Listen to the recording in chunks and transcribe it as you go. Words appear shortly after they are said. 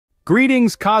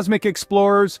Greetings, cosmic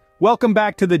explorers! Welcome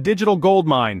back to the Digital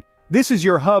Goldmine. This is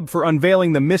your hub for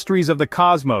unveiling the mysteries of the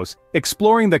cosmos,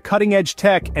 exploring the cutting-edge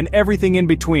tech and everything in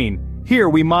between. Here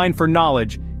we mine for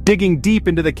knowledge, digging deep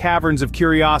into the caverns of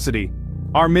curiosity.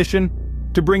 Our mission?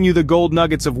 To bring you the gold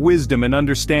nuggets of wisdom and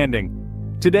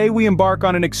understanding. Today we embark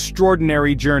on an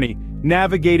extraordinary journey,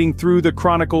 navigating through the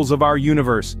chronicles of our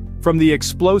universe, from the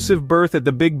explosive birth at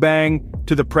the Big Bang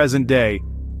to the present day.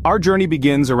 Our journey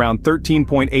begins around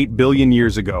 13.8 billion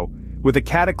years ago, with a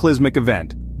cataclysmic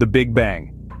event, the Big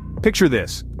Bang. Picture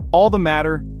this: all the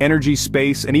matter, energy,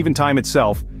 space, and even time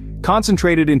itself,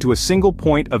 concentrated into a single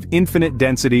point of infinite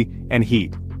density and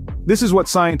heat. This is what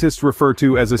scientists refer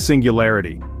to as a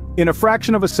singularity. In a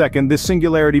fraction of a second, this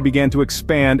singularity began to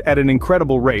expand at an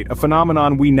incredible rate, a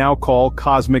phenomenon we now call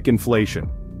cosmic inflation.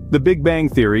 The Big Bang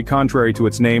theory, contrary to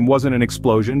its name, wasn't an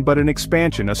explosion but an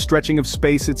expansion, a stretching of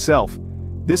space itself.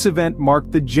 This event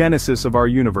marked the genesis of our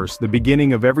universe, the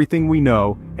beginning of everything we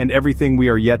know and everything we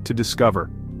are yet to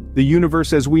discover. The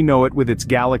universe as we know it, with its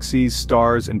galaxies,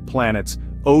 stars, and planets,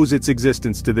 owes its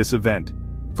existence to this event.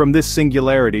 From this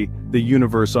singularity, the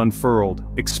universe unfurled,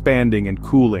 expanding and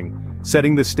cooling,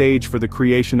 setting the stage for the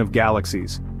creation of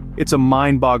galaxies. It's a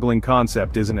mind-boggling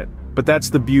concept, isn't it? But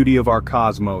that's the beauty of our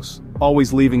cosmos,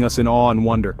 always leaving us in awe and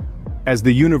wonder. As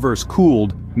the universe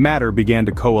cooled, matter began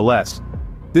to coalesce.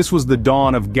 This was the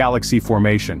dawn of galaxy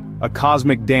formation, a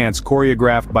cosmic dance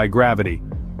choreographed by gravity.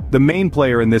 The main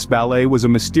player in this ballet was a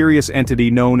mysterious entity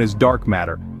known as dark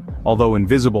matter. Although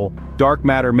invisible, dark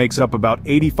matter makes up about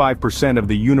 85% of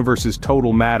the universe's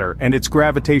total matter, and its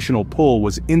gravitational pull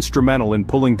was instrumental in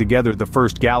pulling together the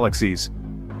first galaxies.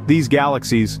 These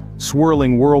galaxies,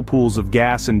 swirling whirlpools of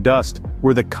gas and dust,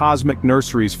 were the cosmic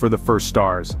nurseries for the first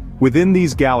stars. Within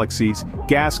these galaxies,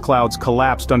 gas clouds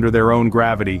collapsed under their own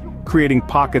gravity, creating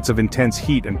pockets of intense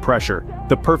heat and pressure,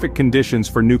 the perfect conditions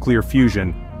for nuclear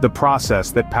fusion, the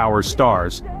process that powers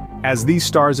stars. As these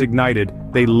stars ignited,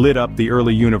 they lit up the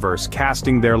early universe,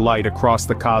 casting their light across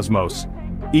the cosmos.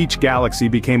 Each galaxy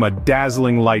became a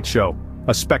dazzling light show,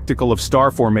 a spectacle of star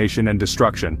formation and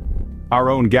destruction. Our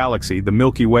own galaxy, the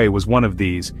Milky Way, was one of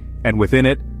these, and within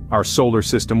it, our solar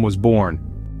system was born.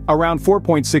 Around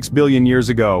 4.6 billion years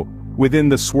ago, within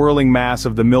the swirling mass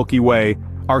of the Milky Way,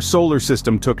 our solar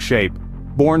system took shape.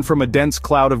 Born from a dense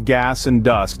cloud of gas and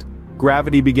dust,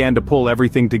 gravity began to pull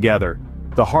everything together.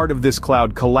 The heart of this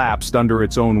cloud collapsed under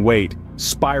its own weight,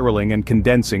 spiraling and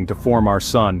condensing to form our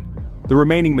sun. The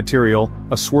remaining material,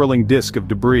 a swirling disk of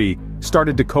debris,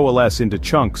 started to coalesce into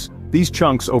chunks. These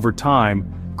chunks, over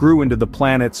time, grew into the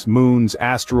planets, moons,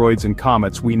 asteroids, and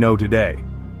comets we know today.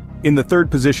 In the third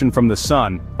position from the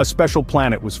sun, a special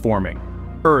planet was forming.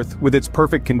 Earth, with its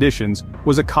perfect conditions,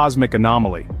 was a cosmic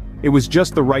anomaly. It was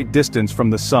just the right distance from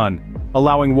the sun,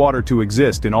 allowing water to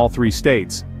exist in all three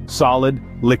states: solid,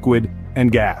 liquid,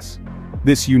 and gas.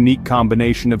 This unique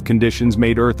combination of conditions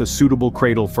made Earth a suitable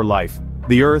cradle for life.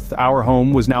 The Earth, our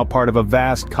home, was now part of a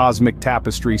vast cosmic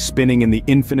tapestry spinning in the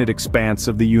infinite expanse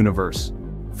of the universe.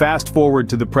 Fast forward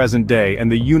to the present day,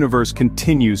 and the universe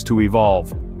continues to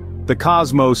evolve. The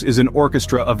cosmos is an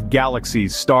orchestra of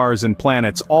galaxies, stars, and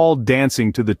planets, all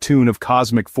dancing to the tune of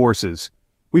cosmic forces.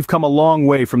 We've come a long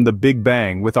way from the Big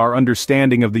Bang, with our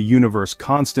understanding of the universe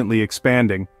constantly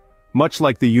expanding, much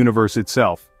like the universe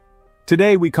itself.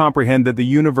 Today we comprehend that the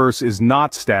universe is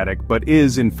not static but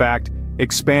is, in fact,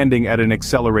 expanding at an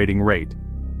exhilarating rate.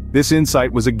 This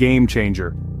insight was a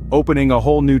game-changer, opening a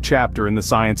whole new chapter in the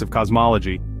science of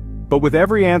cosmology. But with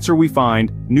every answer we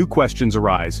find, new questions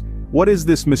arise. What is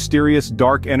this mysterious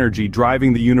dark energy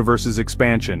driving the universe's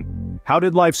expansion? How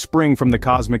did life spring from the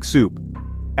cosmic soup?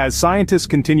 As scientists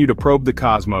continue to probe the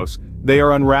cosmos, they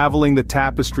are unraveling the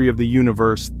tapestry of the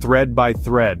universe thread by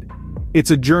thread.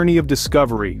 It's a journey of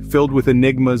discovery, filled with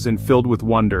enigmas and filled with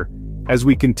wonder. As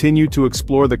we continue to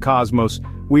explore the cosmos,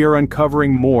 we are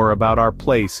uncovering more about our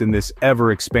place in this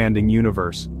ever-expanding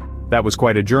universe. That was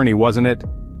quite a journey, wasn't it?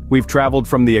 We've traveled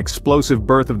from the explosive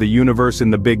birth of the universe in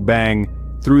the Big Bang,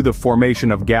 through the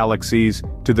formation of galaxies,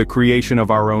 to the creation of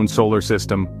our own solar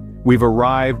system. We've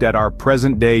arrived at our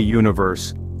present-day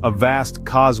universe, a vast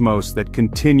cosmos that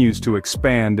continues to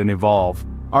expand and evolve.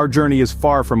 Our journey is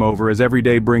far from over, as every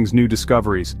day brings new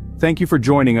discoveries. Thank you for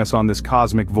joining us on this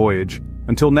cosmic voyage.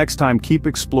 Until next time, keep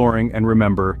exploring, and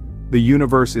remember, the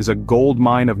universe is a gold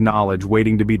mine of knowledge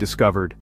waiting to be discovered.